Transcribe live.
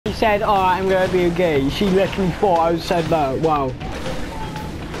said, oh, I'm gonna be gay. She literally thought I said that. Wow.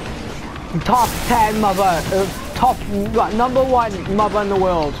 Top 10 mother, top, number 1 mother in the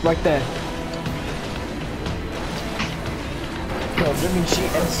world, right there. No, I mean she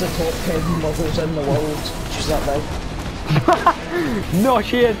is the top 10 mothers in the world. She's that big. No,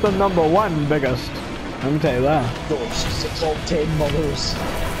 she is the number 1 biggest. Let me tell you that. No, she's the top 10 mothers.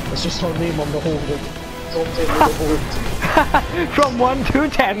 It's just her name on the whole book. Top 10 on the board. From 1 to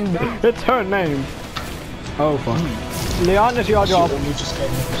 10, it's her name. Oh fuck. Leon, it's your job. Only just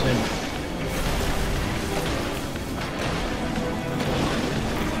 10%.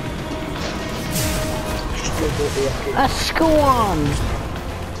 Let's go on.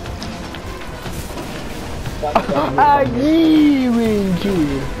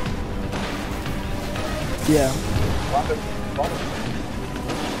 Yeah.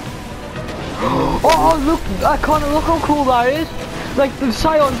 Oh look! I can't look how cool that is. Like the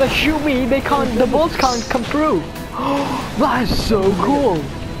Scions that shoot me, they can't. The bullets can't come through. That is so cool.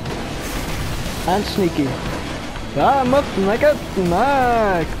 And sneaky. I'm up like a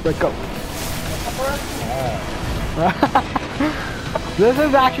snack. Let's go. This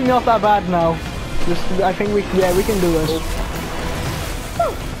is actually not that bad now. I think we can do this.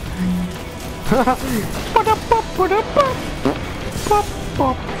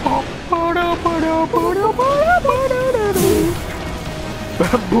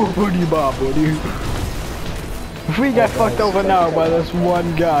 If we get fucked over now by this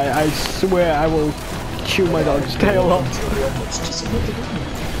one guy, I swear I will chew my dog's tail off.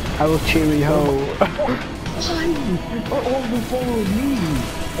 I will chewy ho. Why are all the following me?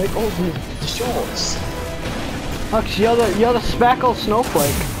 Like all the shots. Look, you're the speckled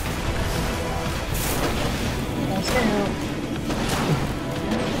snowflake.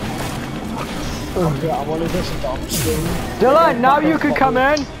 Yeah, I wanted this dumpster. Dylan, now you can come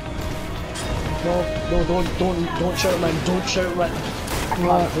in. No, don't shout, man. Don't shout, man. I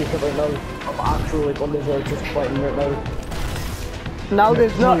can't take it right now. I'm actually like on the verge of fighting right now. Now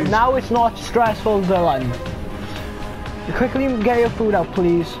now it's not stressful, Dylan. Quickly get your food out,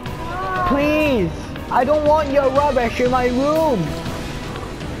 please. Please! I don't want your rubbish in my room!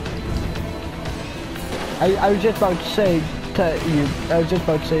 I was just about to say to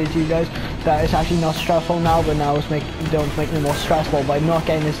you, guys that it's actually not stressful now, but now it's don't make it more stressful by not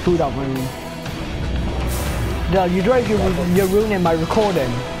getting this food out my room. Dylan, you're ruining my recording,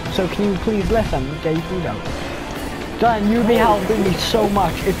 so can you please listen, get your food out. Dylan, you'd be helping me so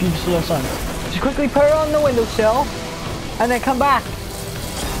much if you just listen. Just quickly put it on the windowsill, and then come back.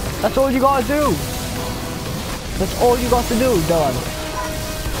 That's all you gotta do. That's all you got to do, Dylan.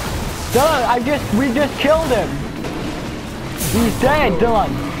 Dylan, we just killed him. He's dead, Dylan.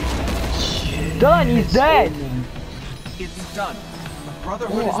 Dylan, he's dead. It's done.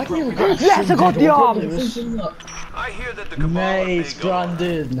 Brotherhood is broken. Yes, I got the arms. I hear that the Cabal Nice,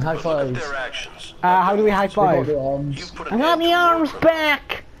 Brandon. High five. their actions. How do we high five? You've put I got the arms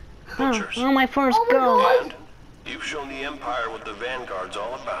back. Oh, my first go. And you've shown the Empire what the Vanguard's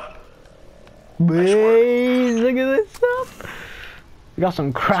all about. Wait, look at this stuff. We got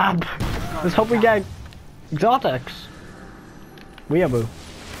some crab. Let's hope we get exotics. Weeaboo.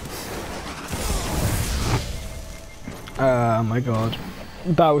 Oh my god.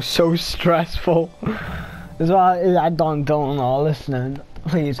 That was so stressful. As well, I don't know, listening.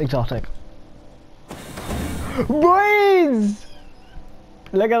 Please, exotic. Boys!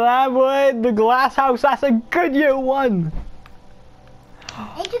 Look at that, boy. The glass house, that's a good year one.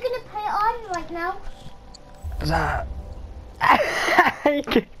 Are you gonna put it on right now? Is that?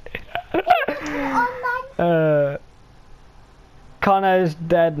 Connor is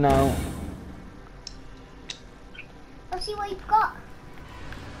dead now. Let's see what you've got.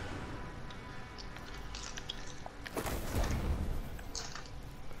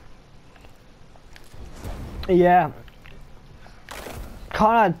 Yeah.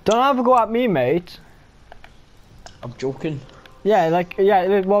 Connor, don't have a go at me, mate. I'm joking. Yeah,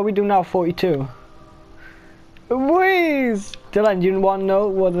 what we do now, 42. Wheeze! Dylan, you want to know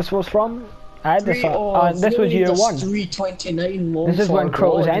what this was from? I had this this was year one. 329 This is when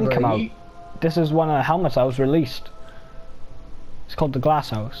Crow's End came out. This is one of the helmets that was released. It's called the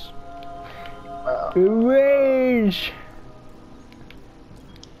Glass House. Rage!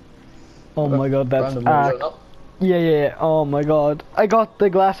 Oh my god, that's yeah. Oh my god, I got the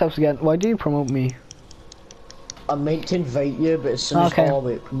Glass House again. Why do you promote me? I meant to invite you, but as soon as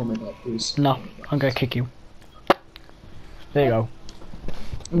wait, promote me back, please. No, I'm gonna kick you. There you go.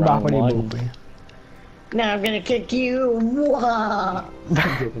 Now I'm gonna kick you.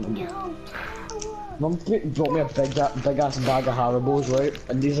 Mum brought me a big ass bag of Haribos, right?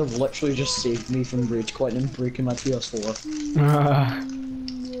 And these have literally just saved me from rage quitting and breaking my PS4.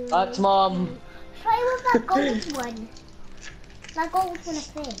 Thanks, Mum. Try with that gold one. That gold one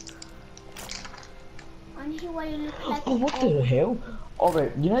up there. And see what it looks like. Oh, what the hell?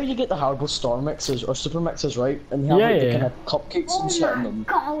 Alright, you know you get the Haribo Star Mixes or Super Mixes, right? And they have like the kind of cupcakes and shit in them.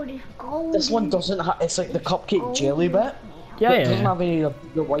 God, it's golden. This one doesn't have, it's like the cupcake jelly bit. Yeah, It doesn't have any of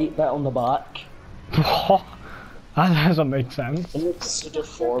the white bit on the back. That doesn't make sense. It looks so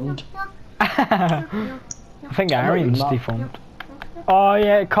deformed. I think Arian's deformed. Oh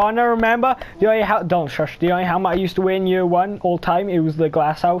yeah, Connor, remember? The only don't shush. The only helmet I used to wear in year 1 all time, it was the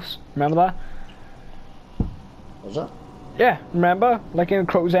glass house. Remember that? Was it? Yeah, remember? Like in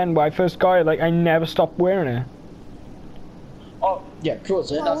Crow's End where I first got it, like I never stopped wearing it. Oh, yeah,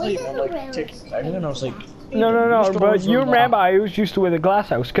 Crow's End. I thought you meant like take it out and I was like... No, but you remember I always used to wear the glass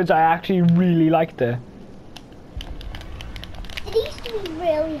house because I actually really liked it. It used to be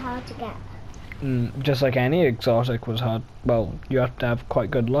really hard to get. Just like any exotic was hard. Well, you have to have quite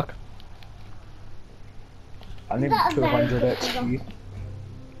good luck. I need 200 XP.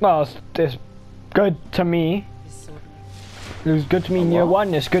 Well, it's good to me. It was good to me in year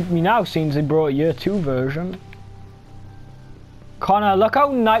 1, it's good to me now since they brought a year 2 version. Connor, look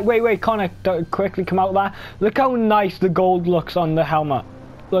how nice. Wait, Connor, quickly come out of that. Look how nice the gold looks on the helmet.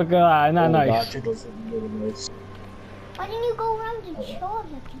 Look at that, isn't that nice? Why didn't you go around and show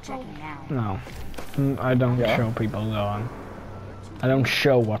them? No, I don't show people though. I don't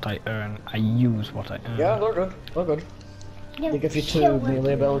show what I earn. I use what I earn. Yeah, they're good. They're good. They give you 2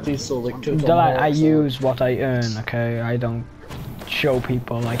 melee abilities, so like 2 I use what I earn, okay? I don't show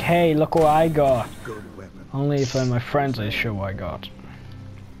people like, hey, look what I got. Only if they're my friends I show what I got.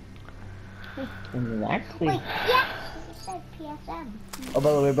 Exactly. Wait, yes, it said PSM. Oh,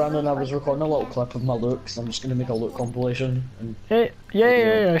 by the way, Brandon, I was recording a little clip of my looks. I'm just gonna make a look compilation. And Hey,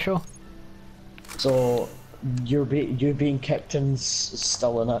 yeah, sure. so, you being kicked and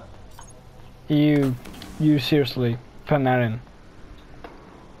still in it. You seriously put that in.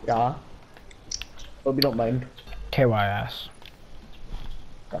 Yeah. Hope you don't mind. KYS.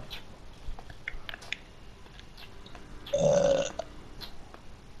 Okay.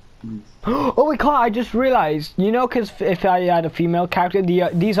 Oh, we can't. I just realized, you know, because if I had a female character,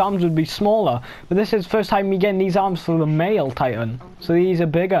 these arms would be smaller. But this is the first time me getting these arms for the male Titan, so these are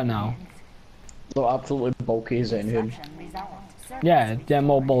bigger now. They're absolutely bulky as anything. Yeah, they're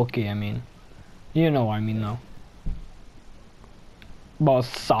more bulky. I mean, you know what I mean, though. But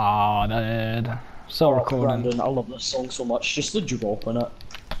solid. So recording. Brandon, I love this song so much. Just the drop in it.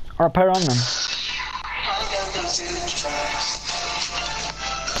 Or put it on them.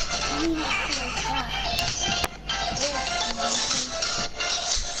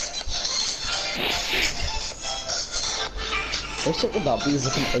 How sick would that be as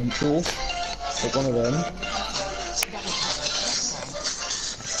like an intro? Like one of them?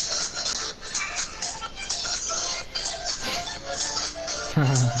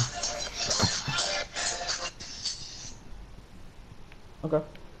 Okay.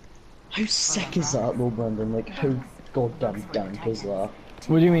 How sick is that though, Brandon? Like, how goddamn dank is that?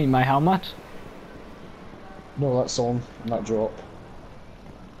 What do you mean, my helmet? No, that song and that drop.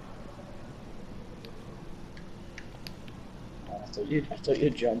 I thought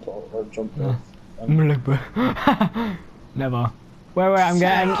you'd jump off or jump off. Never. Wait, I'm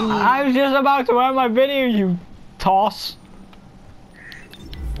getting. I was just about to end my video, you toss.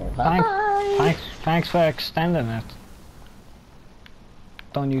 Thanks for extending it.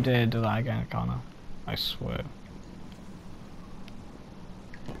 Don't you dare do that again, Connor. I swear.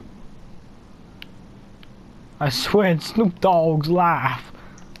 I swear it's Snoop Dogg's laugh.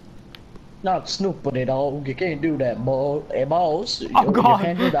 Not Snoop, but dog. You can't do that, boy. Hey, boss. Oh you god,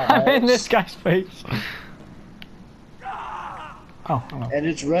 can't do that, I'm in boss. this guy's face. Oh, hello. And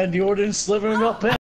it's Randy Orton slithering up in.